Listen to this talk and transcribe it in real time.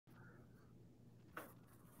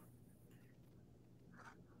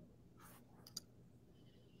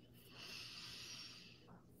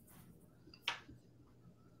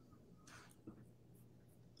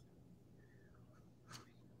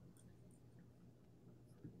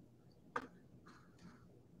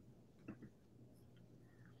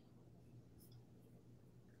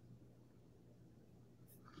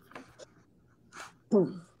Are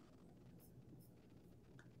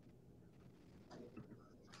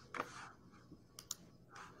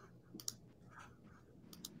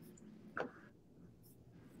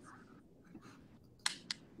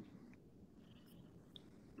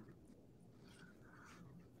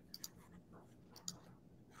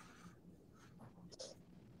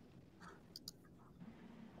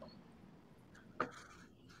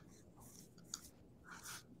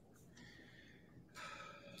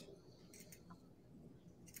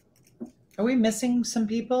we missing some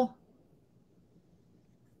people?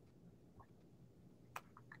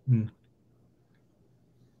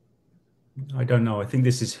 I don't know. I think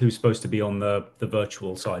this is who's supposed to be on the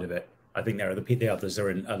virtual side of it. I think the others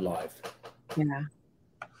are live. Yeah.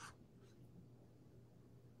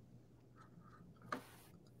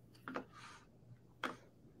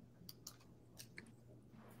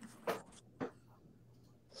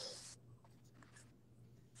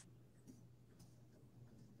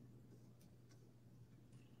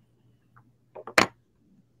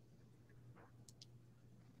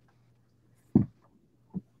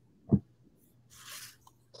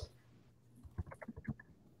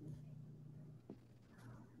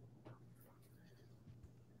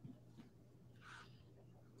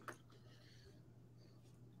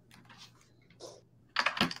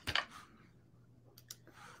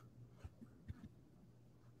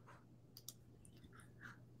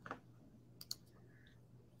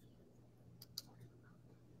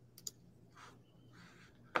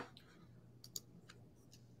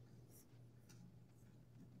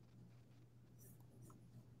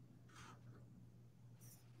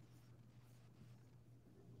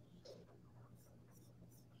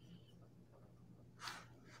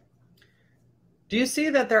 Do you see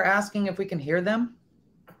that they're asking if we can hear them?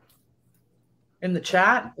 In the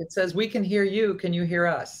chat, it says, we can hear you. Can you hear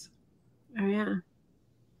us? Oh, yeah.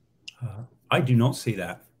 I do not see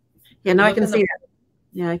that. Yeah, no, I can see that.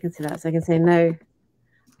 Yeah, I can see that. So I can say no.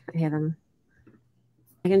 I hear them.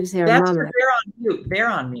 I can just hear a murmur. They're on mute. They're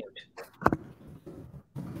on mute.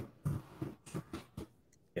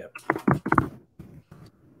 Yeah.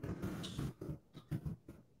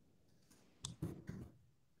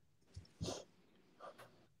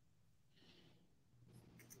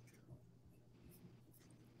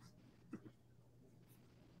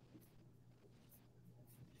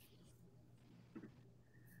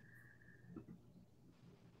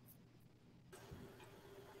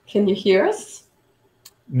 Can you hear us?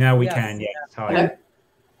 Now we can, yes. Hi. No.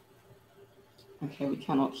 Okay, we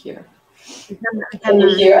cannot hear. Can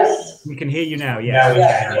you hear us? We can hear you now, yes. Now we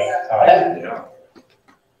can, yes. Hi.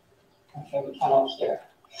 Okay, we cannot hear.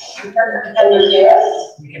 Can you hear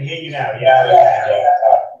us? We can hear you now, yes.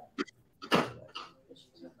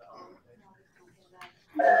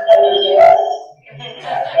 Can you hear us?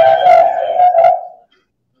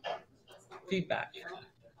 Feedback.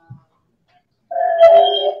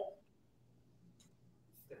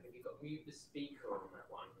 You've got to mute the speaker on that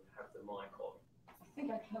one and have the mic on. I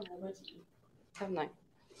think I can already. Haven't I?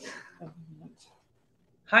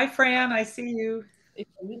 Hi, Fran. I see you. If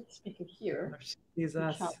I mute the speaker here, she's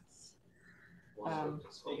us. Just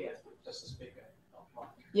the speaker.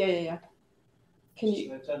 Yeah. Can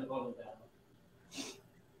you turn the volume down?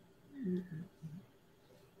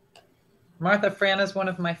 Martha, Fran is one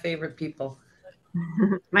of my favorite people.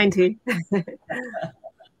 Mine too.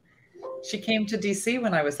 She came to DC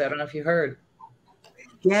when I was there. I don't know if you heard.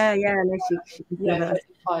 Yeah. No, she yeah,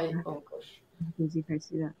 oh gosh. You guys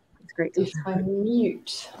see that. It's great. If I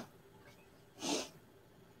mute,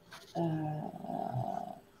 I'm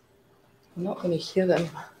not going to hear them.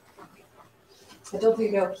 I don't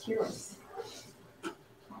think they'll hear us.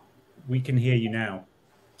 We can hear you now.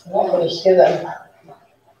 I'm not going to hear them. I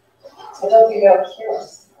don't think they'll hear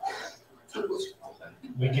us.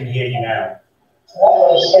 We can hear you now. I'm not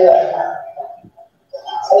going to hear them. I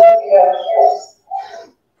don't think they'll hear us.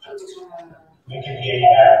 We can hear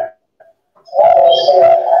you now.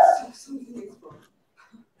 Something is wrong.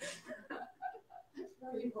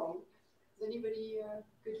 Very wrong. Is anybody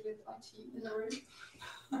good with IT in the room?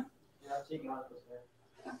 Yeah,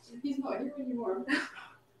 he's not here anymore.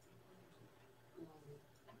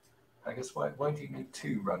 I guess why do you need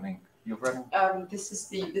two running? You're running. This is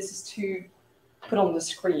to put on the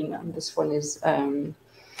screen, and this one is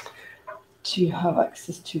to have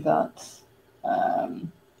access to that.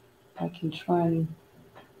 I can try and.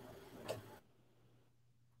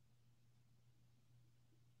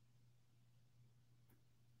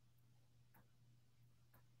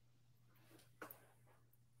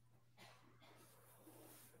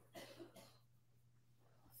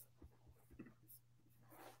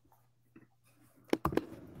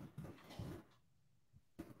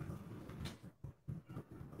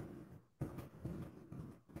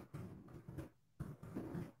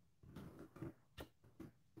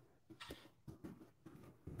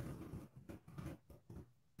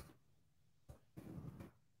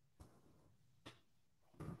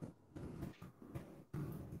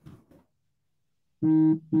 So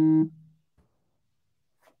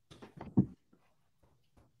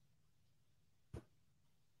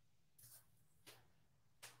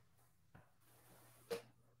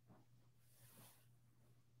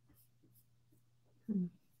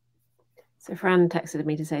Fran texted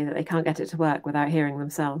me to say that they can't get it to work without hearing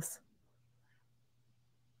themselves.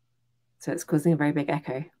 So it's causing a very big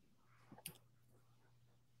echo.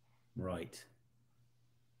 Right.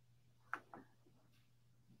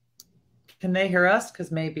 Can they hear us? Because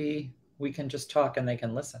maybe we can just talk and they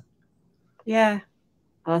can listen. Yeah,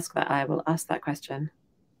 I'll ask that. I will ask that question.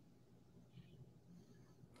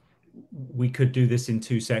 We could do this in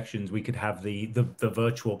 2 sections. We could have the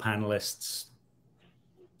virtual panelists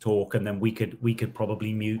talk, and then we could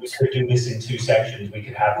probably mute. We could do this in 2 sections. We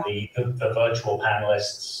could have the virtual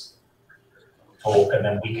panelists talk, and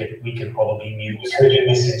then we could probably mute. We could do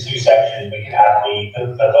this in 2 sections. We could have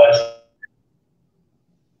the virtual.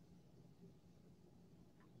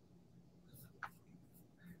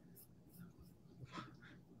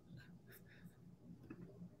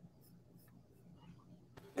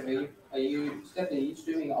 Are you, Stephanie, are you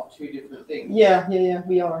streaming off 2 different things? Yeah,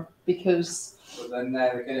 we are, because. So then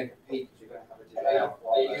they're going to compete because you're going to have a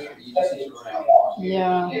debate. You just need to run out.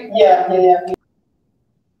 Yeah.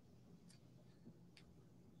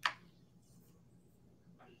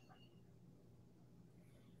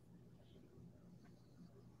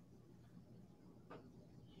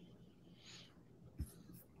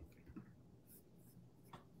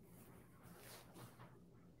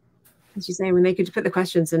 As you say, when they could put the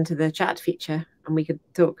questions into the chat feature and we could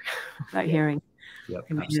talk without hearing.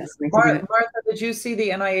 Yep, Martha, did you see the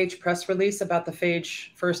NIH press release about the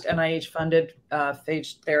first NIH-funded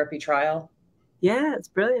phage therapy trial? Yeah, it's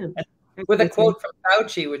brilliant. With a quote from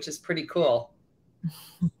Fauci, which is pretty cool.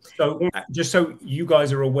 So just so you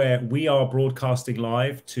guys are aware, we are broadcasting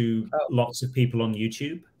live to lots of people on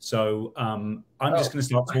YouTube. So I'm just going to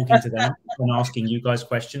start talking to them and asking you guys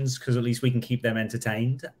questions, because at least we can keep them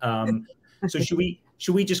entertained. So should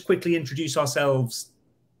we just quickly introduce ourselves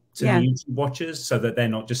to the YouTube watchers so that they're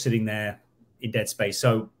not just sitting there in dead space?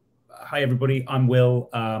 So hi, everybody. I'm Will.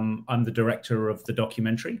 I'm the director of the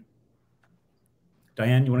documentary.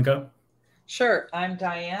 Diane, you want to go? Sure. I'm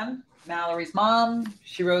Diane, Mallory's mom.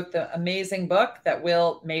 She wrote the amazing book that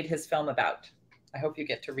Will made his film about. I hope you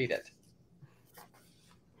get to read it.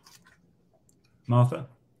 Martha?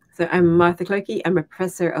 So I'm Martha Clokey. I'm a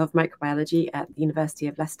professor of microbiology at the University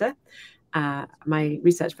of Leicester. My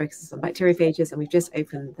research focuses on bacteriophages, and we've just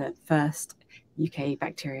opened the first UK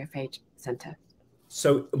bacteriophage centre.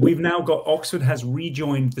 So we've now got, Oxford has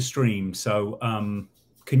rejoined the stream. So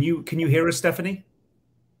can you hear us, Stephanie?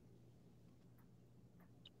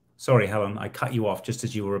 Sorry, Helen, I cut you off just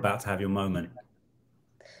as you were about to have your moment.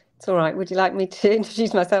 It's all right. Would you like me to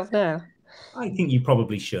introduce myself now? I think you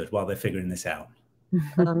probably should while they're figuring this out.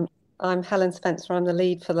 I'm Helen Spencer. I'm the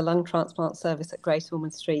lead for the lung transplant service at Great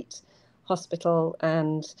Ormond Street Hospital,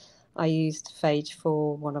 and I used phage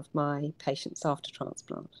for one of my patients after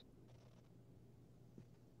transplant.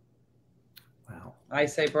 Wow. I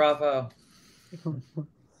say bravo.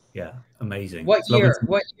 Yeah, amazing. What year?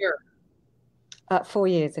 What year? 4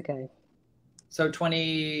 years ago. So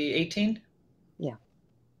 2018? Yeah.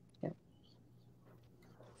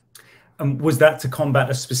 Was that to combat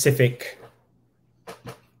a specific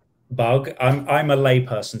bug? I'm a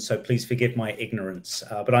layperson, so please forgive my ignorance.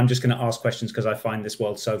 But I'm just going to ask questions because I find this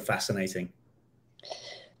world so fascinating.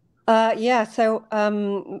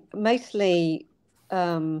 So mostly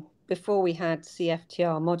before we had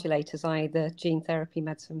CFTR modulators, i.e. the gene therapy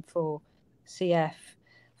medicine for CF,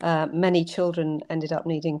 many children ended up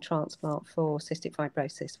needing transplant for cystic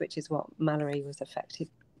fibrosis, which is what Mallory was affected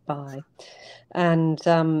by. And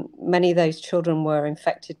many of those children were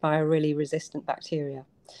infected by a really resistant bacteria,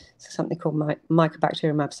 so something called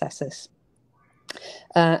Mycobacterium abscessus.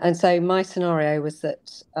 And so my scenario was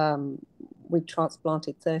that we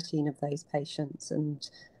transplanted 13 of those patients, and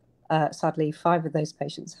sadly 5 of those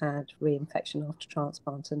patients had reinfection after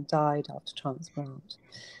transplant and died after transplant.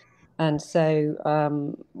 And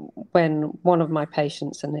so when one of my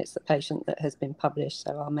patients, and it's the patient that has been published,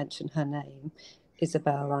 so I'll mention her name,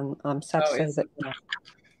 Isabel, I'm sad to say that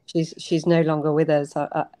she's no longer with us,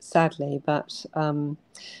 sadly, but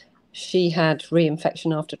she had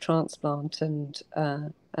reinfection after transplant, and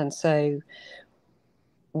so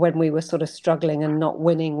when we were sort of struggling and not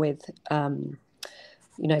winning with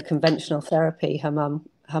conventional therapy, her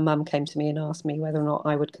mum came to me and asked me whether or not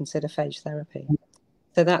I would consider phage therapy.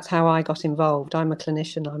 So that's how I got involved. I'm a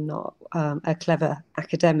clinician. I'm not a clever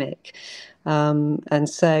academic. And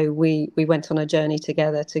so we went on a journey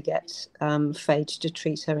together to get Phage to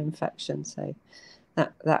treat her infection. So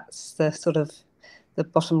that's the sort of the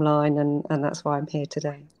bottom line, and that's why I'm here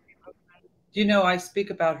today. You know, I speak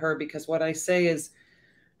about her because what I say is,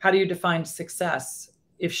 how do you define success?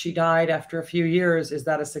 If she died after a few years, is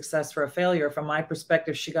that a success or a failure? From my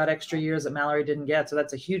perspective, she got extra years that Mallory didn't get. So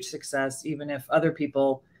that's a huge success, even if other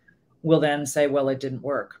people will then say, well, it didn't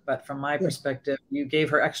work. But from my perspective, you gave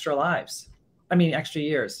her extra lives. I mean, extra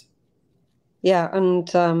years. Yeah. And,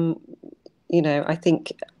 you know, I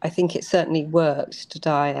think it certainly worked to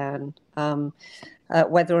Diane.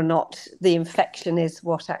 Whether or not the infection is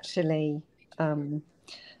what actually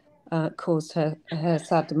caused her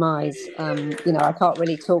sad demise, you know, I can't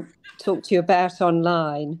really talk to you about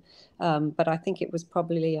online, but I think it was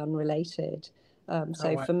probably unrelated.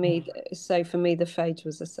 So for me, the phage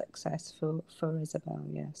was a success for Isabel.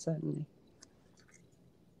 Yeah, certainly.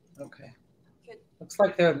 Okay. Good. Looks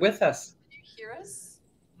like they're with us. Can you hear us?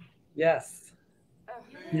 Yes.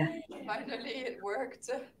 Yeah. Finally, it worked.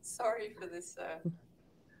 Sorry for this.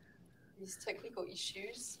 These technical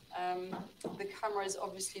issues. The camera is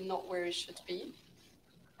obviously not where it should be.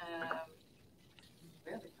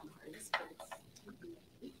 Where the camera is,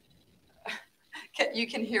 but you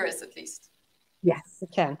can hear us at least. Yes, I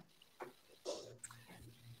can.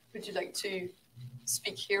 Would you like to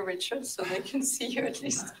speak here, Richard, so they can see you at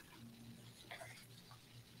least?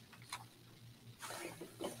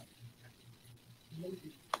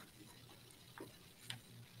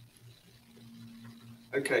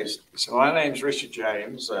 Okay, so my name's Richard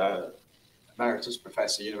James, Emeritus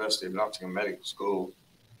Professor, University of Nottingham Medical School.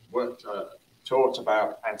 Taught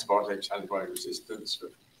about antibiotics, antibiotic resistance for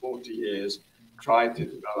 40 years, tried to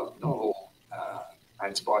develop novel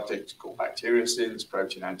antibiotics called bacteriocins,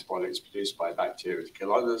 protein antibiotics produced by bacteria to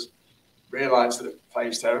kill others. Realized that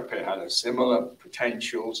phage therapy had a similar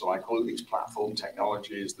potential, so I call it these platform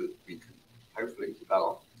technologies that we could hopefully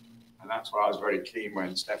develop. And that's why I was very keen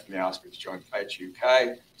when Stephanie asked me to join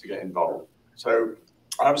Phage-UK to get involved. So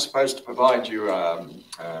I was supposed to provide you a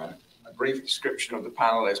brief description of the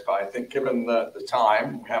panelists, but I think given the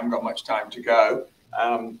time, we haven't got much time to go.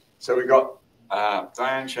 So we got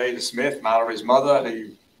Diane Shader-Smith, Mallory's mother,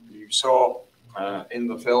 who you saw in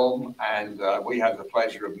the film, and we had the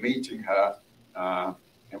pleasure of meeting her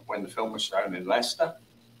when the film was shown in Leicester.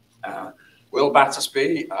 Will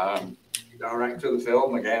Battersby, director of the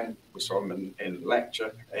film, again, we saw him in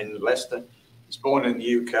Leicester. He's born in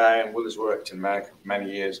the UK, and Will has worked in America for many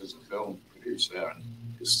years as a film producer, and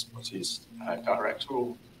this was his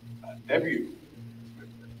directorial debut.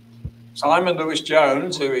 Simon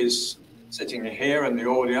Lewis-Jones, who is sitting here in the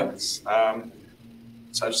audience.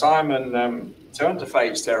 So Simon turned to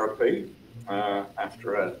phage therapy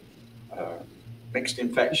after a mixed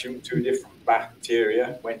infection with 2 different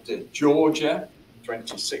bacteria, went to Georgia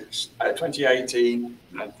 2018,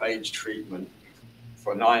 and phage treatment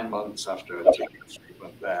for 9 months after a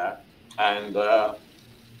treatment there, and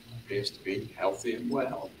appears to be healthy and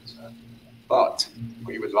well. So, but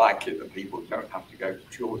we would like it that people don't have to go to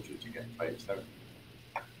Georgia to get phage therapy.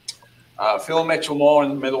 Phil Mitchell-Moore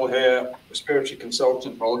in the middle here, respiratory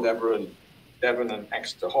consultant for Old Devon and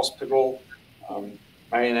Exeter Hospital.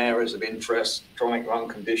 Main areas of interest: chronic lung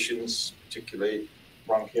conditions, particularly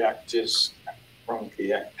bronchiectasis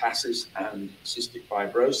and cystic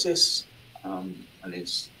fibrosis, and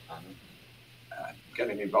is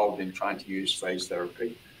getting involved in trying to use phage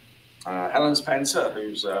therapy. Helen Spencer,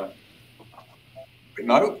 who's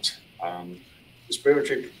remote,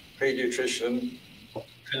 respiratory pediatrician,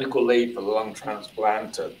 clinical lead for the lung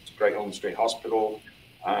transplant at Great Ormond Street Hospital,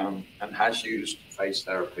 and has used phage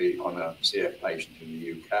therapy on a CF patient in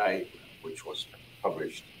the UK, which was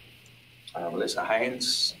published. Melissa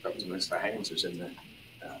Haynes, Dr. Melissa Haynes, is in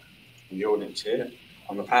the audience here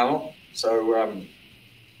on the panel. So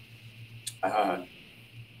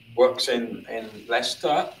works in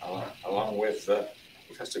Leicester along with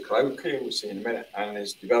Professor Cloakey, we'll see in a minute, and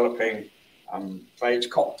is developing phage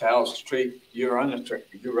cocktails to treat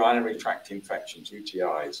urinary tract infections,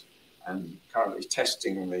 UTIs, and currently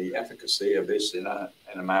testing the efficacy of this in a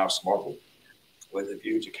mouse model with a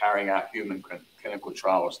view to carrying out human clinical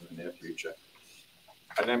trials in the near future.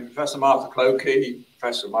 And then Professor Martha Cloakey,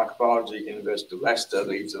 Professor of Microbiology, University of Leicester,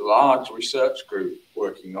 leads a large research group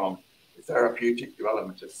working on the therapeutic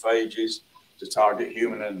development of phages to target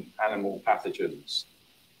human and animal pathogens.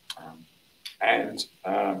 And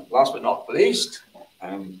last but not least,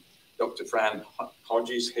 Dr. Fran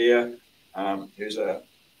Hodges here, who's a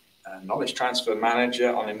knowledge transfer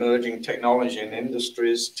manager on emerging technology and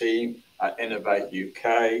industries team at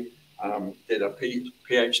Phage-UK. Did a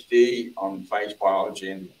PhD on phage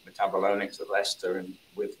biology and metabolomics at Leicester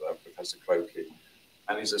with Professor Clokey,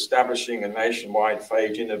 and is establishing a nationwide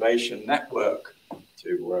phage innovation network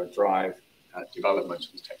to drive development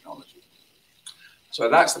of technology. So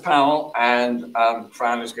that's the panel, and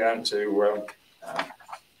Fran is going to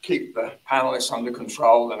keep the panelists under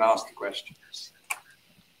control and ask the questions.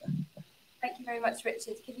 Thank you very much,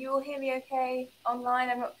 Richard. Can you all hear me okay online?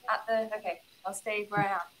 I'm not at the, okay, I'll stay where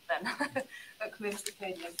I am then. Won't come into the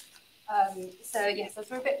podium. So yes, as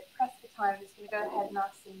we're a bit pressed for time, I'm just going to go ahead and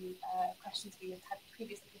ask some questions we had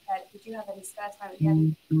previously prepared. If we do have any spare time at the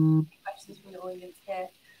end, questions from the audience here.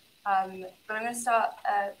 But I'm going to start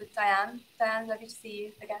with Diane. Diane, lovely to see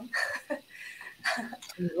you again.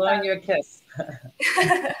 I'm blowing you a kiss.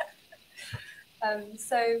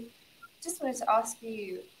 So just wanted to ask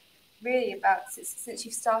you really about, since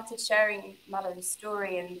you've started sharing Mallory's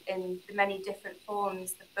story in the many different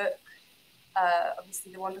forms, the book,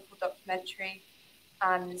 obviously the wonderful documentary,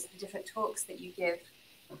 and the different talks that you give,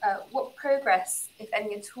 what progress, if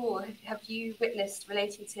any at all, have you witnessed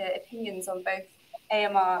relating to opinions on both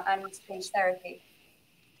AMR and phage therapy?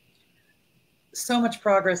 So much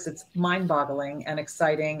progress, it's mind-boggling and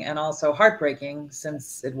exciting and also heartbreaking,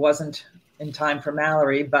 since it wasn't in time for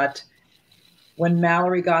Mallory. But when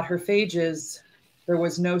Mallory got her phages, there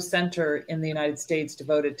was no center in the United States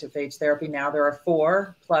devoted to phage therapy. Now there are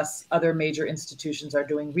 4, plus other major institutions are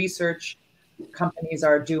doing research. Companies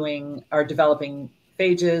are developing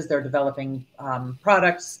phages. They're developing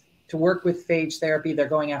products to work with phage therapy. They're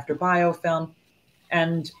going after biofilm.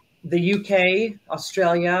 And the UK,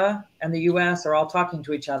 Australia, and the US are all talking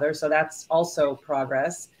to each other. So that's also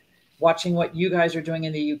progress. Watching what you guys are doing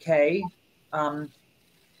in the UK,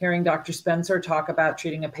 hearing Dr. Spencer talk about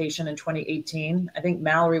treating a patient in 2018. I think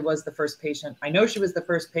Mallory was the first patient. I know she was the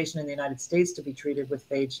first patient in the United States to be treated with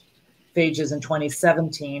phages in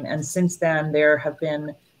 2017. And since then, there have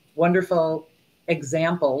been wonderful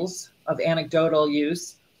examples of anecdotal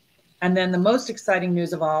use. And then the most exciting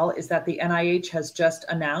news of all is that the NIH has just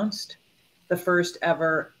announced the first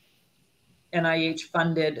ever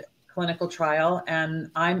NIH-funded clinical trial. And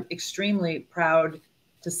I'm extremely proud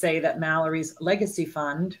to say that Mallory's Legacy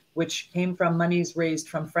Fund, which came from monies raised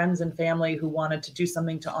from friends and family who wanted to do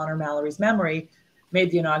something to honor Mallory's memory, made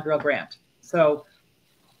the inaugural grant. So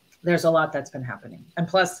there's a lot that's been happening. And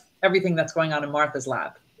plus, everything that's going on in Martha's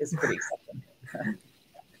lab is pretty exciting.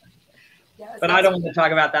 Yeah, but I don't want to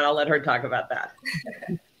talk about that. I'll let her talk about that.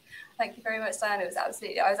 Thank you very much, Diana.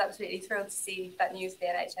 I was absolutely thrilled to see that news, the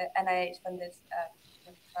NIH-funded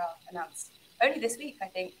trial announced only this week, I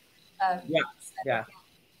think. Yeah.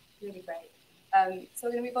 Really great. So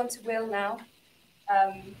we're going to move on to Will now.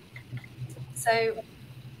 So,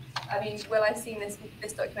 I mean, Will, I've seen this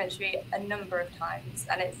documentary a number of times,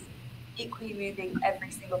 and it's equally moving every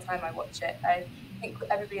single time I watch it. I think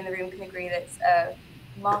everybody in the room can agree that it's a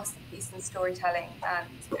masterpiece in storytelling, and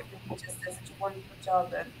it really just does such a wonderful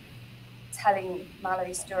job of telling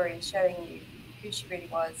Mallory's story and showing you who she really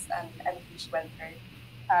was and everything she went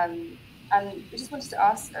through. And we just wanted to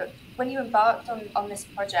ask, when you embarked on this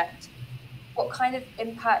project, what kind of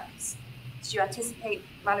impacts did you anticipate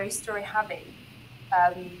Mallory's story having?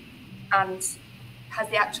 And has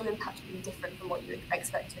the actual impact been different from what you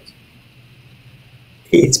expected?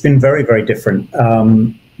 It's been very, very different.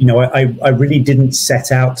 You know, I really didn't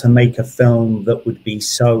set out to make a film that would be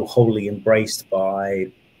so wholly embraced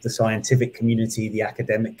by the scientific community, the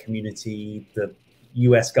academic community, the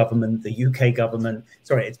US government, the UK government.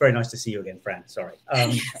 Sorry, it's very nice to see you again, Fran. Sorry.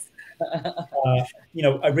 You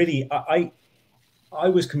know, I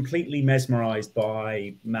was completely mesmerized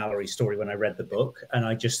by Mallory's story when I read the book, and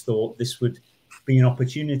I just thought this would be an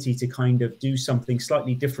opportunity to kind of do something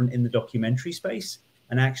slightly different in the documentary space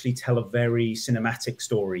and actually tell a very cinematic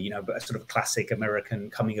story, you know, but a sort of classic American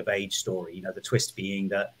coming of age story, you know, the twist being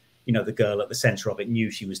that, you know, the girl at the center of it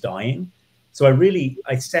knew she was dying. So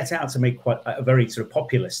I set out to make quite a very sort of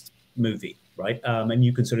populist movie, right? And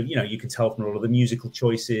you can sort of, you know, you can tell from all of the musical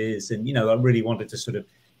choices, and, you know, I really wanted to sort of,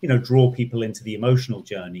 you know, draw people into the emotional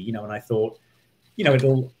journey, you know, and I thought, you know,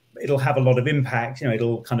 it'll have a lot of impact, you know,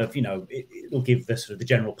 it'll kind of, you know, it'll give the sort of the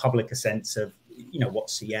general public a sense of, you know, what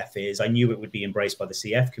CF is. I knew it would be embraced by the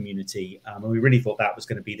CF community, and we really thought that was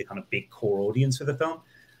going to be the kind of big core audience for the film.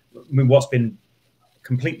 I mean, what's been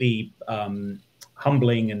completely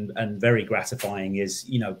humbling and very gratifying is,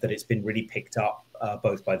 you know, that it's been really picked up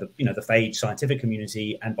both by the, you know, the phage scientific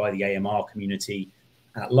community and by the AMR community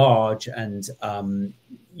at large. And,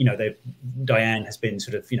 you know, Diane has been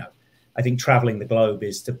sort of, you know, I think traveling the globe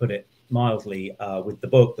is, to put it mildly, with the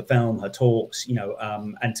book, the film, her talks, you know,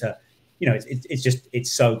 and to, you know,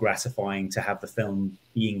 it's so gratifying to have the film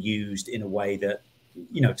being used in a way that,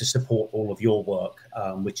 you know, to support all of your work,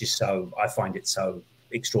 which is so, I find it so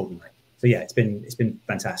extraordinary. So yeah, it's been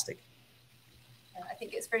fantastic. I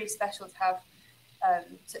think it's really special to have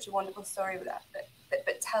such a wonderful story with that,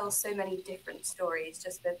 but tells so many different stories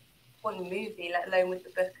just with one movie, let alone with the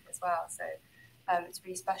book as well. So it's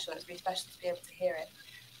really special. It's really special to be able to hear it.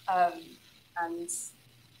 And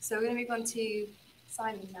so we're going to move on to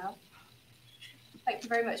Simon now. Thank you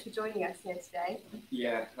very much for joining us here today.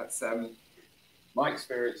 Yeah, that's my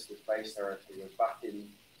experience with phage therapy was back in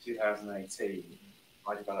 2018.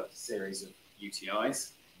 I developed a series of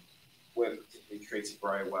UTIs, weren't particularly treated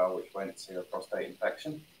very well, which went to a prostate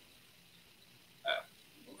infection.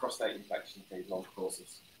 Prostate infections need long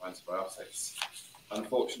courses of antibiotics.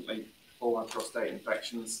 Unfortunately, for my prostate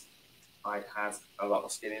infections, I had a lot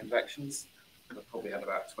of skin infections. I probably had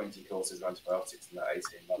about 20 courses of antibiotics in that 18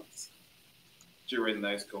 months. During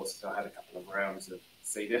those courses, I had a couple of rounds of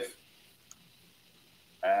C. diff.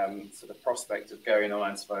 So the prospect of going on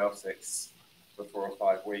antibiotics for 4 or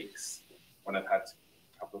 5 weeks when I've had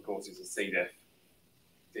a couple of courses of C. diff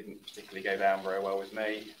didn't particularly go down very well with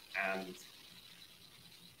me, and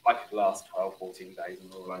I could last 12, 14 days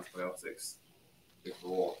on oral antibiotics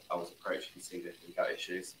before I was approaching C. diff and gut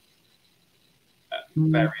issues.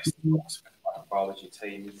 Various talks with microbiology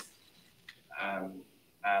teams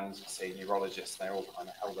and see neurologists, they all kind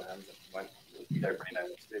of held their hands up and went, "We don't really know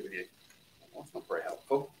what to do with you." Well, that's not very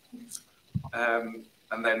helpful.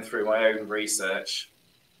 And then through my own research,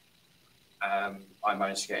 I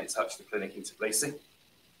managed to get in touch with the clinic in Tbilisi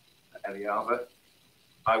at Eliava.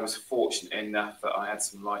 I was fortunate enough that I had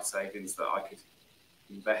some life savings that I could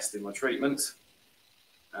invest in my treatment.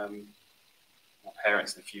 My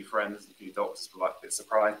parents and a few friends and a few doctors were like a bit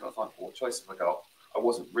surprised, but I was like, what choice have I got? I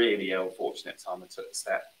wasn't really ill, fortunate at the time. I took the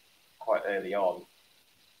step quite early on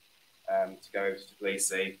to go over to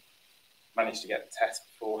Tbilisi. Managed to get the test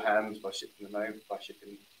beforehand by shipping them over, by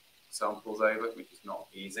shipping samples over, which is not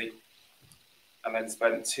easy. And then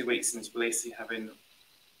spent 2 weeks in Tbilisi having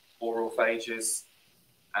oral phages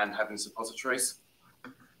and having suppositories.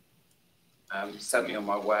 Sent me on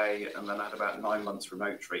my way, and then I had about 9 months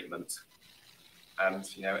remote treatment. And,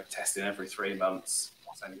 you know, testing every 3 months,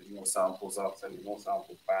 sending more samples off, sending more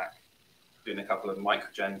samples back, doing a couple of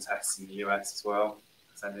microgen tests in the US as well,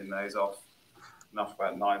 sending those off. And after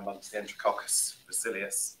about 9 months, the Enterococcus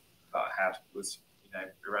bacillus that I had was, you know,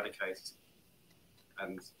 eradicated.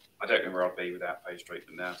 And I don't know where I'd be without phage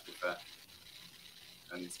treatment now, to be fair.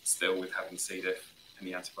 And still, with having C. diff and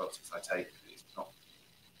the antibiotics I take, it's not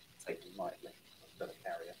taken lightly. I've got to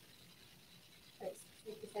carry it. It's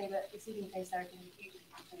safe to say that receiving phage therapy is a huge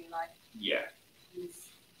impact on your life. Yeah. It's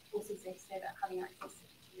also safe to say that having access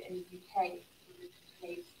to it in the UK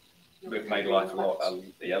we've made life a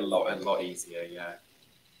lot easier, yeah.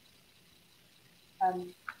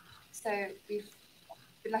 So we've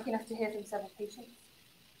been lucky enough to hear from several patients,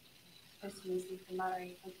 most recently from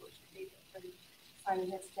Mallory, unfortunately, but from Simon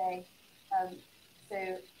here today.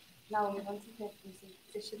 So now we'll move on to hear from some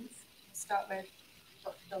physicians. We'll start with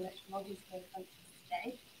Dr. Phil Mitchell, who's here with us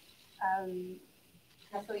today.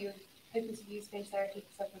 I thought you were hoping to use phage therapy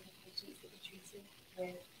for several patients that were treated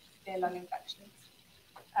with severe lung infections.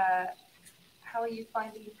 How are you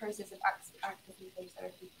finding the process of accessing phage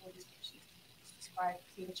therapy for these patients? Describe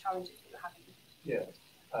some of the challenges that you're having. Yeah.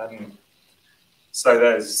 So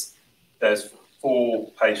there's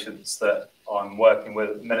 4 patients that I'm working with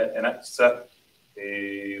at the minute in Exeter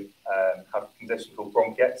who have a condition called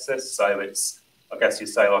bronchiectasis. So it's, I guess you'd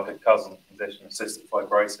say, like a cousin condition of cystic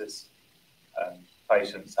fibrosis.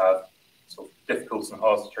 Patients have sort of difficult and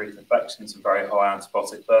hard to treat infections and very high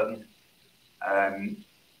antibiotic burden.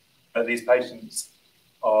 But these patients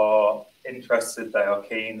are interested, they are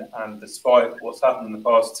keen, and despite what's happened in the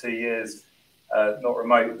past 2 years, not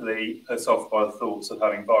remotely put off by the thoughts of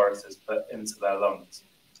having viruses put into their lungs.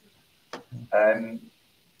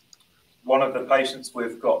 One of the patients,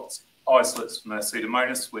 we've got isolates from their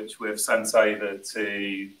Pseudomonas, which we've sent over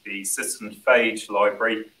to the Citizen Phage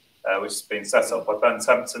Library, which has been set up by Ben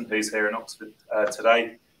Templeton, who's here in Oxford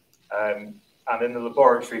today. And in the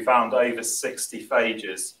laboratory found over 60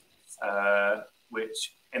 phages,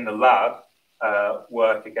 which in the lab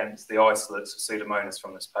work against the isolates of Pseudomonas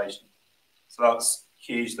from this patient. So that's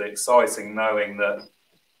hugely exciting, knowing that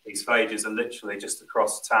these phages are literally just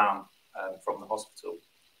across town from the hospital.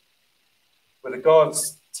 With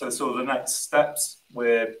regards to sort of the next steps,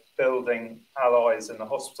 we're building allies in the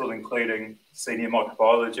hospital, including senior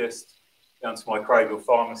microbiologist, the antimicrobial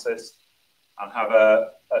pharmacist, and have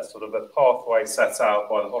a sort of a pathway set out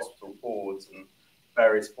by the hospital boards and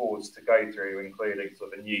various boards to go through, including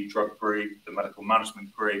sort of a new drug group, the medical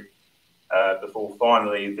management group, before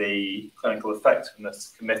finally the clinical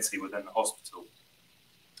effectiveness committee within the hospital.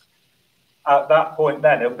 At that point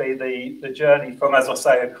then, it'll be the journey from, as I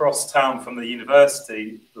say, across town from the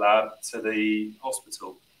university lab to the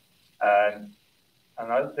hospital. And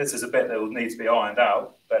this is a bit that will need to be ironed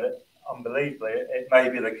out, but unbelievably, it may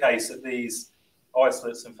be the case that these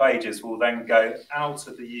isolates and phages will then go out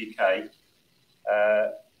of the UK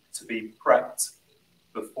to be prepped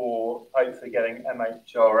before hopefully getting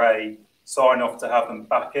MHRA sign off to have them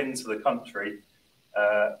back into the country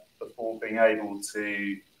before being able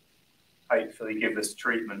to hopefully give this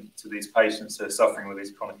treatment to these patients who are suffering with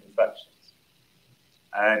these chronic infections.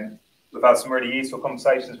 And we've had some really useful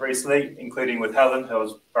conversations recently, including with Helen, who I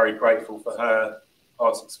was very grateful for her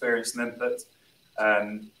past experience and input.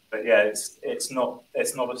 But yeah, it's not a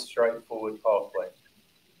straightforward pathway.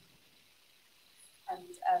 And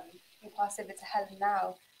we'll pass over to Helen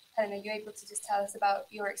now. Helen, are you able to just tell us about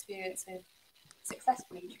your experience with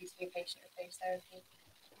successfully treating a patient with phage therapy?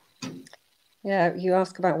 Yeah, you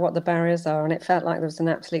ask about what the barriers are, and it felt like there was an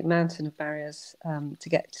absolute mountain of barriers to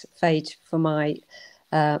get phage for my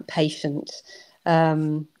patient,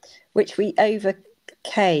 which we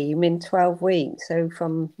overcame in 12 weeks. So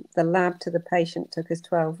from the lab to the patient took us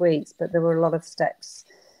 12 weeks, but there were a lot of steps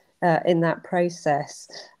in that process.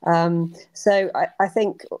 So I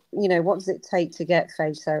think, what does it take to get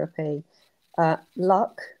phage therapy?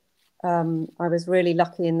 Luck. I was really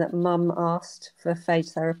lucky in that mum asked for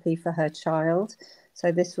phage therapy for her child.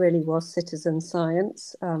 So this really was citizen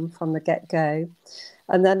science from the get-go.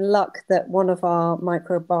 And then luck that one of our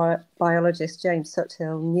microbiologists, James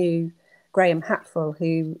Suthill, knew Graham Hatfull,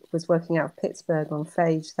 who was working out of Pittsburgh on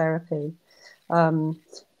phage therapy,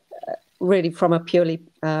 really from a purely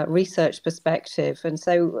research perspective. And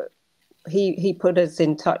so he put us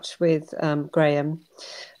in touch with Graham.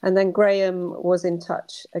 And then Graham was in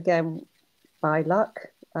touch again by luck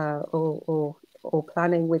or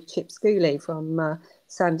planning with Chip Schooley from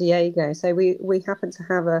San Diego. So we happened to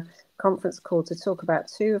have a conference call to talk about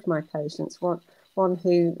two of my patients, one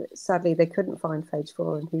who sadly they couldn't find phage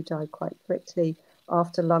for and who died quite quickly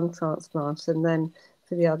after lung transplant, and then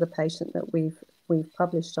for the other patient that we've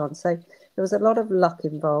published on. So there was a lot of luck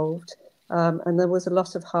involved. And there was a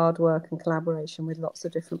lot of hard work and collaboration with lots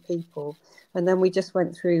of different people. And then we just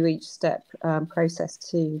went through each step process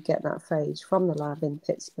to get that phage from the lab in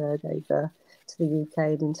Pittsburgh over to the UK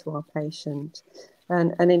and into our patient.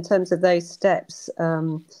 And in terms of those steps,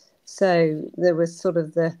 so there was sort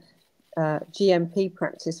of the GMP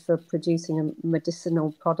practice for producing a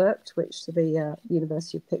medicinal product, which the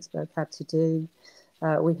University of Pittsburgh had to do.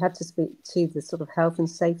 We had to speak to the sort of health and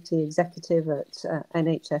safety executive at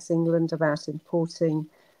NHS England about importing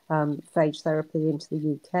phage therapy into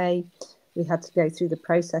the UK. We had to go through the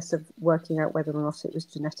process of working out whether or not it was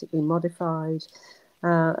genetically modified.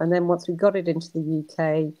 And then once we got it into the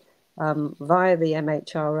UK via the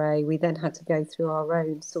MHRA, we then had to go through our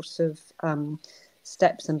own sort of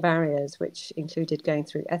steps and barriers, which included going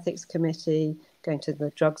through ethics committee, going to the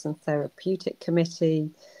drugs and therapeutic committee,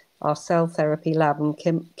 our cell therapy lab, and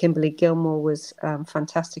Kimberly Gilmore was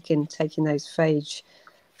fantastic in taking those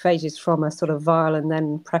phages from a sort of vial and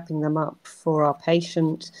then prepping them up for our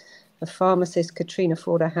patient. The pharmacist, Katrina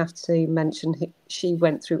Ford, I have to mention, she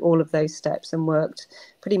went through all of those steps and worked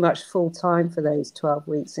pretty much full time for those 12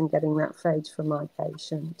 weeks in getting that phage for my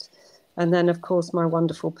patient. And then, of course, my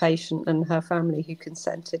wonderful patient and her family who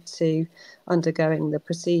consented to undergoing the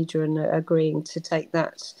procedure and agreeing to take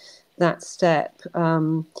that step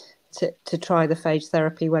to try the phage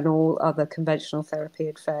therapy when all other conventional therapy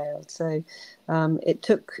had failed. So it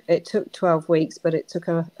took 12 weeks, but it took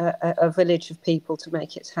a village of people to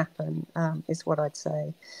make it happen, is what I'd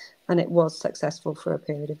say. And it was successful for a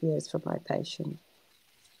period of years for my patient.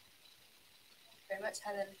 Thank you very much,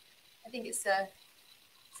 Helen. I think it's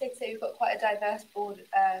safe to say we've got quite a diverse board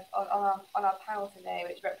on our panel today,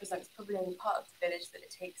 which represents probably only part of the village that it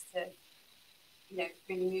takes to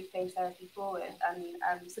really move phage therapy forward.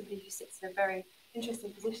 And somebody who sits in a very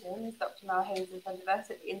interesting position is Dr. Mal Haynes of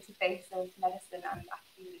Thunderverse at the interface of medicine and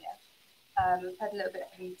academia. We've heard a little bit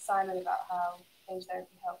from Simon about how phage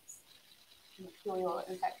therapy helps cure your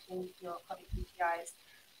infections, your chronic UTIs.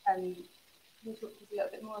 Can you talk to us a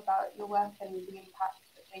little bit more about your work and the impact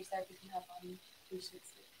that phage therapy can have on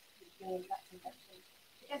patients with urinary tract infections?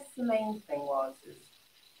 I guess the main thing is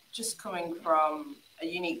just coming from a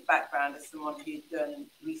unique background as someone who'd done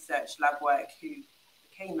research lab work, who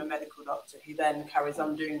became a medical doctor, who then carries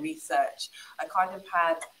on doing research. I kind of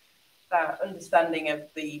had that understanding of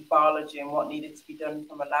the biology and what needed to be done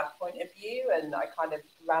from a lab point of view, and I kind of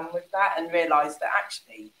ran with that and realised that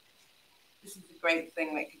actually this is a great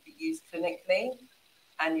thing that could be used clinically,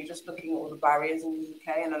 and you're just looking at all the barriers in the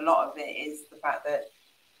UK, and a lot of it is the fact that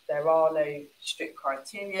there are no strict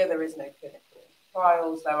criteria, there is no clinical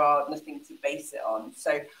trials, there are nothing to base it on.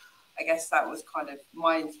 So I guess that was kind of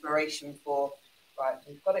my inspiration for, right,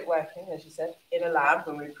 we've got it working, as you said, in a lab,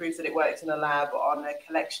 and we proved that it works in a lab on a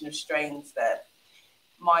collection of strains that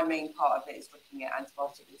my main part of it is looking at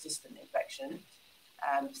antibiotic-resistant infection,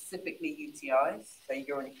 specifically UTIs, so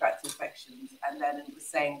urinary tract infections, and then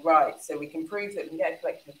saying, right, so we can prove that we can get a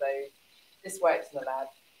collection of those, this works in the lab,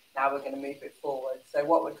 now we're going to move it forward. So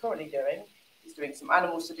what we're currently doing is doing some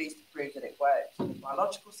animal studies to prove that it works in a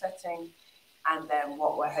biological setting, and then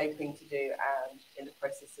what we're hoping to do, and in the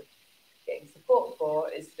process of getting support for,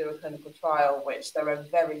 is to do a clinical trial, which there are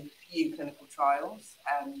very few clinical trials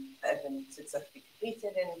that have been successfully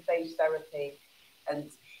completed in phage therapy,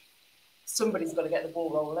 and somebody's got to get the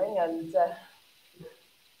ball rolling, and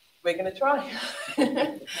we're going to try.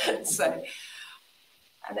 So,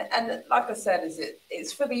 and like I said,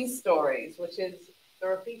 it's for these stories, which is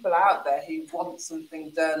there are people out there who want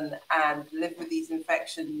something done and live with these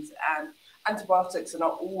infections, and antibiotics are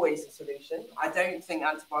not always a solution. I don't think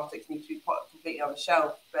antibiotics need to be put completely on the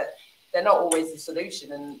shelf, but they're not always the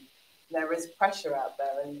solution, and there is pressure out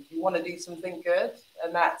there, and you want to do something good,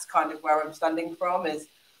 and that's kind of where I'm standing from. Is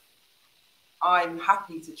I'm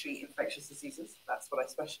happy to treat infectious diseases. That's what I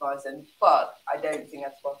specialise in, but I don't think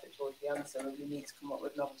antibiotics are always the answer, and we need to come up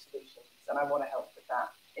with novel solutions, and I want to help with that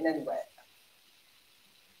in any way I can.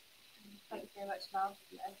 Thank you very much, Martha.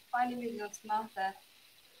 And finally, moving on to Martha,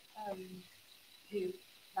 who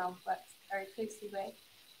now works very closely with.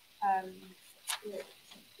 I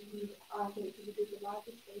think we did the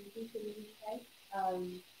largest phage group in the UK,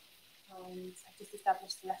 and I've just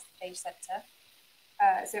established the Leicester Phage Centre.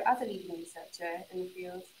 So as a leading researcher in the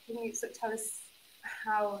field, can you sort of tell us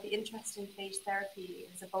how the interest in phage therapy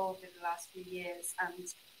has evolved over the last few years, and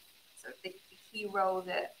sort of the key role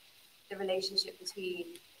that the relationship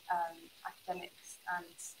between academics and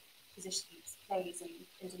physicians plays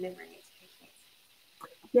in delivering it to patients?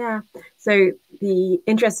 Yeah, so the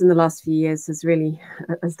interest in the last few years has really,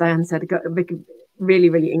 as Diane said, got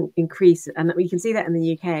really increased, and we can see that in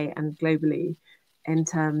the UK and globally in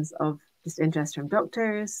terms of just interest from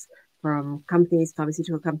doctors, from companies,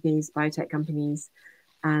 pharmaceutical companies, biotech companies,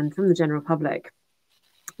 and from the general public.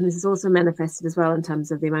 And this is also manifested as well in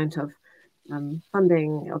terms of the amount of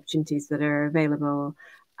funding opportunities that are available,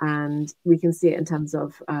 and we can see it in terms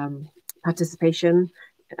of participation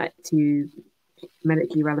to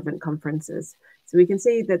medically relevant conferences. So we can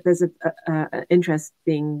see that there's an interest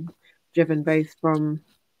being driven both from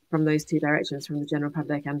those two directions, from the general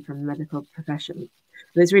public and from the medical profession.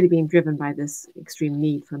 And it's really being driven by this extreme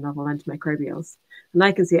need for novel antimicrobials. And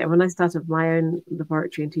I can see it when I started my own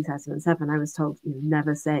laboratory in 2007, I was told, you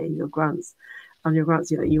never say your grants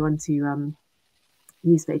that you want to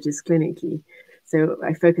use phages clinically. So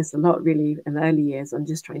I focused a lot really in the early years on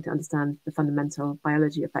just trying to understand the fundamental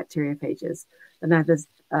biology of bacteriophages. But now there's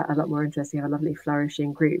a lot more interest. We have a lovely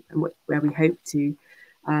flourishing group and where we hope to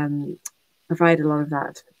provide a lot of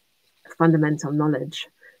that fundamental knowledge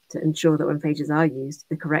to ensure that when phages are used,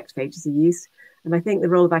 the correct phages are used. And I think the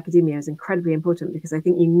role of academia is incredibly important, because I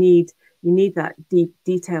think you need that deep,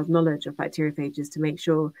 detailed knowledge of bacteriophages to make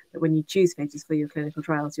sure that when you choose phages for your clinical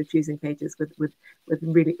trials, you're choosing phages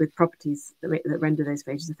with properties that render those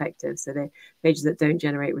phages effective. So they're phages that don't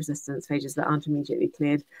generate resistance, phages that aren't immediately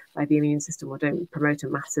cleared by the immune system or don't promote a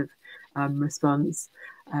massive response,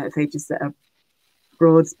 phages that are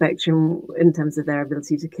broad spectrum in terms of their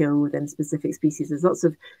ability to kill within specific species. There's lots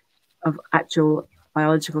of actual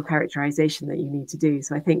biological characterization that you need to do.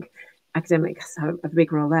 So I think academics have a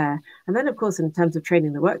big role there. And then, of course, in terms of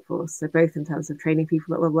training the workforce, so both in terms of training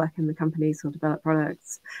people that will work in the companies who will develop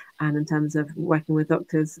products, and in terms of working with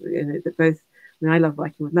doctors, that both. I mean, I love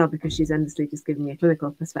working with Mel because she's endlessly just giving me a clinical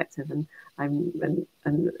perspective, and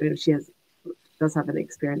she does have an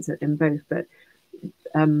experience in both. But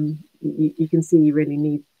you can see you really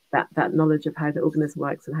need that knowledge of how the organism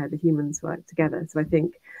works and how the humans work together. So I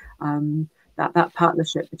think that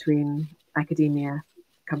partnership between academia,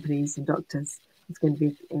 companies and doctors is going to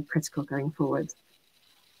be critical going forward.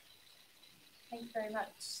 Thank you very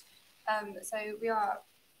much. So we are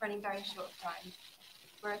running very short of time.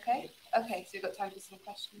 We're okay? Okay, so we've got time for some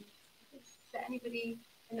questions. Is there anybody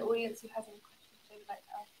in the audience who has any questions they would like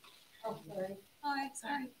to ask? Oh, sorry. Hi,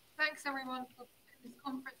 sorry. Thanks everyone for this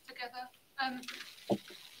conference together.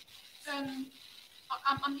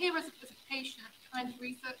 I'm here as a patient trying to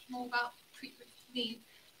research more about treatment needs,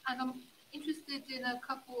 and I'm interested in a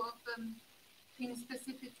couple of things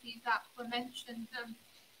specifically that were mentioned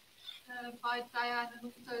by Diane and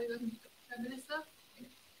also Melissa.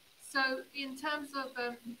 So in terms of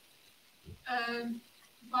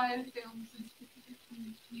biofilms and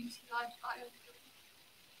specifically UTI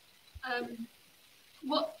biofilms,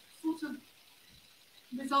 what sort of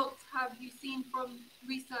results have you seen from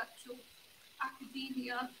research or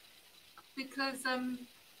academia? Because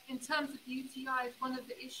in terms of UTIs, one of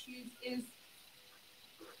the issues is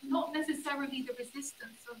not necessarily the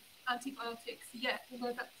resistance of antibiotics yet,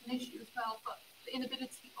 although that's an issue as well, but the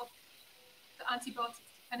inability of the antibiotics to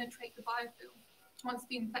penetrate the biofilm once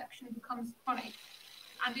the infection becomes chronic.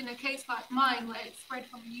 And in a case like mine, where it spread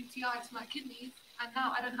from a UTI to my kidneys, and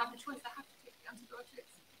now I don't have a choice, I have to take the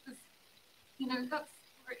antibiotics because, you know, that's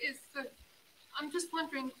where it is. So I'm just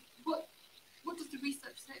wondering, what does the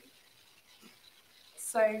research say?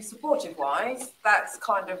 So supportive-wise, that's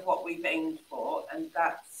kind of what we've aimed for, and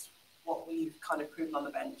that's what we've kind of proven on the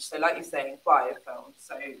bench. So like you're saying, biofilms.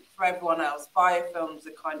 So for everyone else, biofilms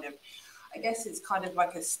are kind of, I guess it's kind of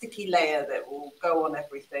like a sticky layer that will go on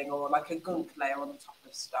everything, or like a gunk layer on the top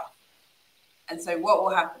of stuff. And so what will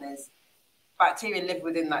happen is bacteria live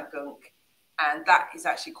within that gunk, and that is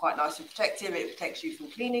actually quite nice and protective. It protects you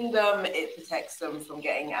from cleaning them. It protects them from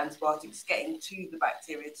getting antibiotics getting to the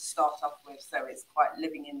bacteria to start off with. So it's quite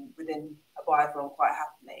living within a biofilm quite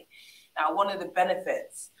happily. Now, one of the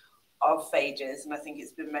benefits of phages, and I think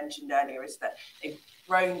it's been mentioned earlier, is that they've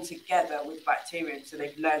grown together with bacteria, so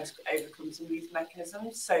they've learned to overcome some of these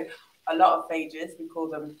mechanisms. So a lot of phages, we call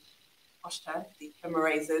them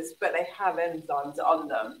polymerases, but they have enzymes on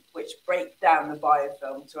them which break down the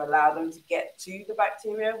biofilm to allow them to get to the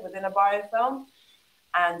bacteria within a biofilm.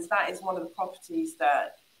 And that is one of the properties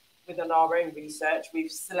that within our own research,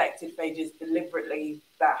 we've selected phages deliberately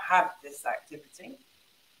that have this activity.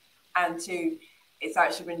 And two, it's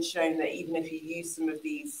actually been shown that even if you use some of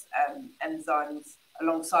these enzymes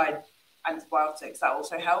alongside antibiotics, that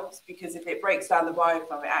also helps, because if it breaks down the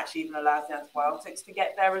biofilm, it actually even allows the antibiotics to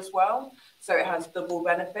get there as well. So it has double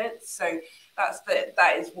benefits. So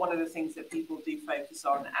that is one of the things that people do focus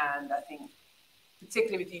on. And I think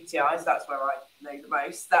particularly with UTIs, that's where I know the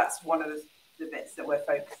most. That's one of the bits that we're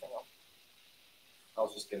focusing on. I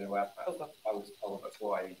was just going to add that. I was told that's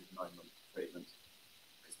why I needed 9 months of treatment,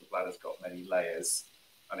 because the bladder's got many layers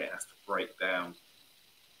and it has to break down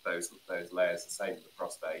those layers, the same with the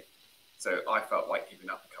prostate. So I felt like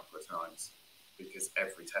giving up a couple of times, because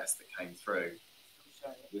every test that came through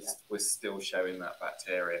was still showing that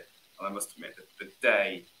bacteria. And I must admit that the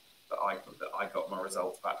day that I got my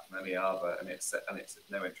results back from Eliava and it said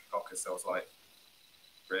no enterococcus, so I was like,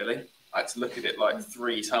 really? I had to look at it like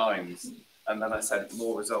 3 times, and then I sent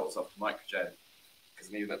more results off to Microgen, because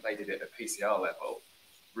I knew that they did it at PCR level,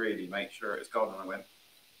 really make sure it was gone. And I went,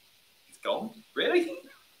 it's gone? Really?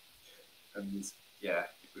 And yeah,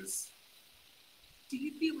 it was. Do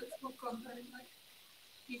you feel it's not gone though? Like,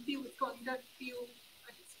 do you feel it's gone? You don't feel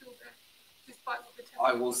like it's still there, despite what the test?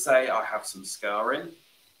 I will say I have some scarring,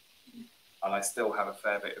 and I still have a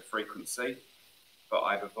fair bit of frequency, but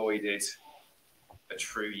I've avoided a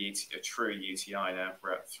true UTI now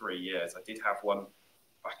for about 3 years. I did have one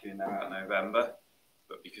back in November,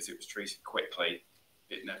 but because it was treated quickly,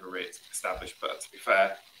 it never really established. But to be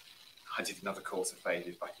fair, I did another course of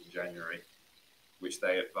phages back in January, which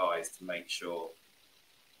they advised to make sure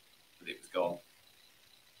that it was gone.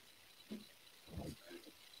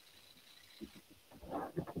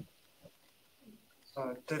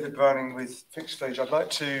 David Browning with Fixed Phage. I'd like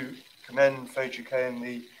to commend Phage-UK and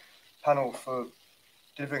the panel for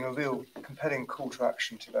delivering a real compelling call to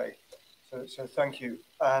action today. So thank you.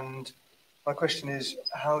 And my question is,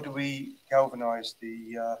 how do we galvanise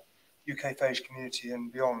the UK phage community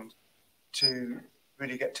and beyond to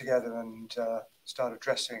really get together and start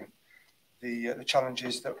addressing the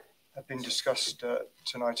challenges that have been discussed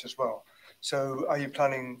tonight as well? So are you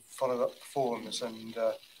planning follow-up forums? And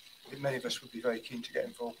many of us would be very keen to get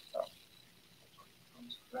involved with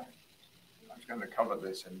that. I was going to cover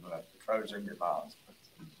this in the closing remarks.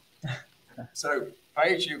 So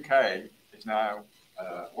Phage-UK is now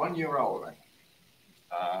 1 year old,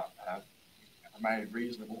 have made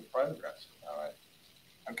reasonable progress. All right.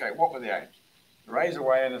 Okay, what were the aims? To raise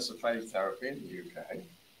awareness of phage therapy in the UK,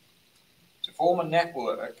 to form a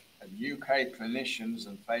network of UK clinicians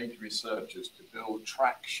and phage researchers to build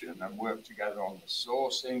traction and work together on the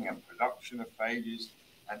sourcing and production of phages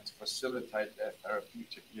and to facilitate their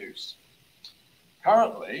therapeutic use.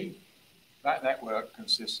 Currently, that network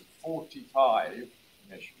consists of 45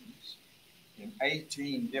 clinicians in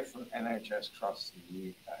 18 different NHS trusts in the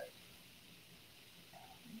UK.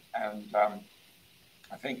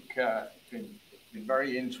 I think it's been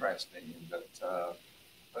very interesting that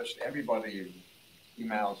virtually everybody who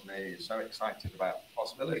emails me is so excited about the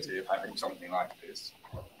possibility of having something like this.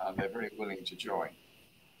 They're very willing to join.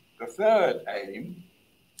 The third aim,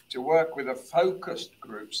 to work with a focused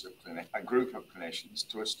group of clinicians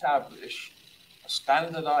to establish a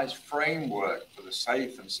standardized framework for the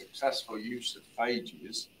safe and successful use of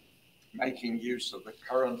phages, making use of the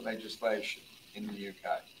current legislation in the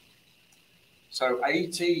UK. So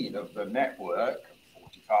 18 of the network,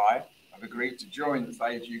 45, have agreed to join the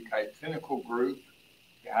Phage-UK clinical group.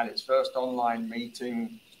 It had its first online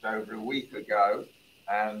meeting just over a week ago,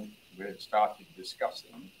 and we've started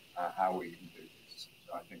discussing how we can do this.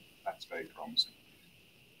 So I think that's very promising.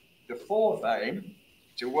 The fourth aim,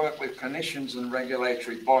 to work with clinicians and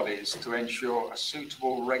regulatory bodies to ensure a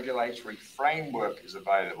suitable regulatory framework is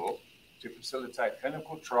available to facilitate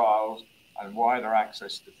clinical trials and wider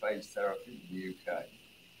access to phage therapy in the UK.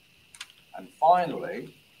 And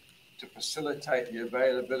finally, to facilitate the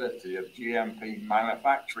availability of GMP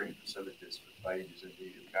manufacturing facilities for phages in the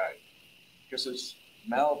UK. Because as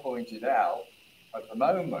Mel pointed out, at the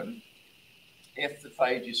moment, if the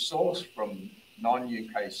phage is sourced from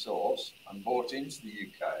non-UK source and brought into the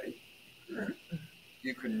UK,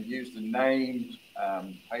 you can use the named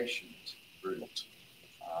patient route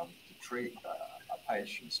to treat a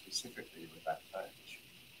patient specifically with that phage.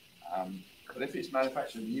 But if it's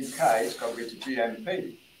manufactured in the UK, it's got to be to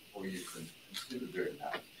GMP before you can consider doing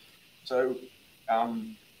that. So,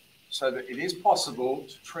 so that it is possible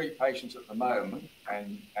to treat patients at the moment,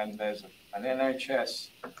 and there's an NHS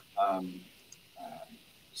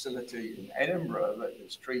facility in Edinburgh that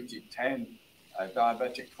has treated 10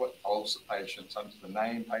 diabetic foot ulcer patients under the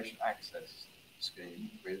named patient access scheme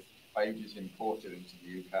with phages imported into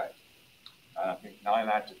the UK. I think 9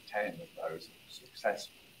 out of 10 of those are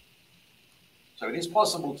successful. So it is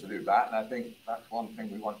possible to do that, and I think that's one thing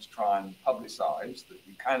we want to try and publicise, that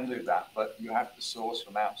you can do that, but you have to source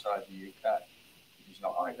from outside the UK, which is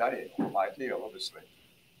not ideal, obviously.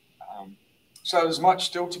 So there's much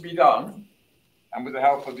still to be done, and with the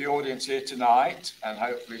help of the audience here tonight, and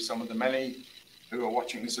hopefully some of the many who are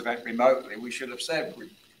watching this event remotely, we should have said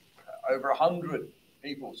over 100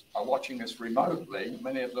 people are watching us remotely,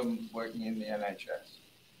 many of them working in the NHS.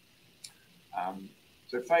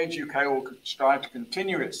 So Phage-UK will strive to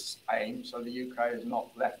continue its aim so the UK is not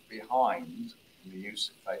left behind in the use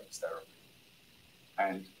of phage therapy.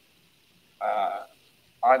 And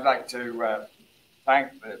I'd like to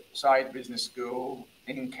thank the Side Business School,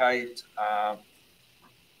 INCATE,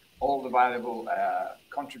 all the valuable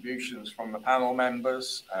contributions from the panel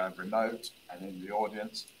members, remote and in the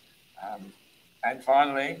audience. And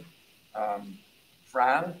finally,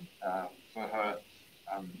 Fran for her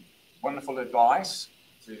wonderful advice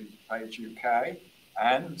to Phage-UK,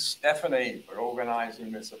 and Stephanie for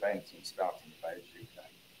organising this event and starting Phage-UK.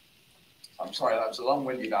 I'm sorry, that was a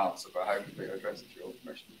long-winded answer, but I hope it addresses your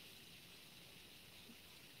question.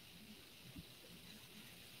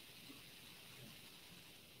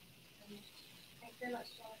 Thanks very much,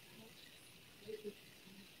 John.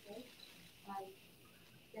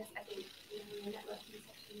 Yes, I think in the networking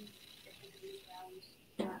section, definitely around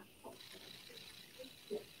that.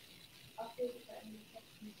 After the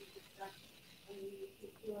section we discussed, and we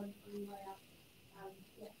keep you on the way up.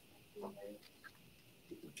 Yes,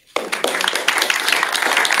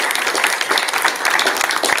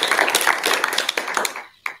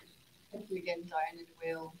 thank you again, Diane and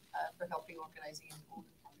Will, for helping organising all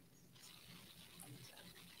the comments.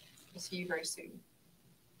 We'll see you very soon.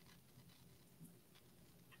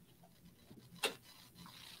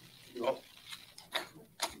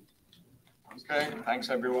 Okay, thanks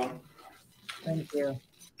everyone. Thank you.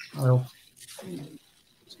 Well.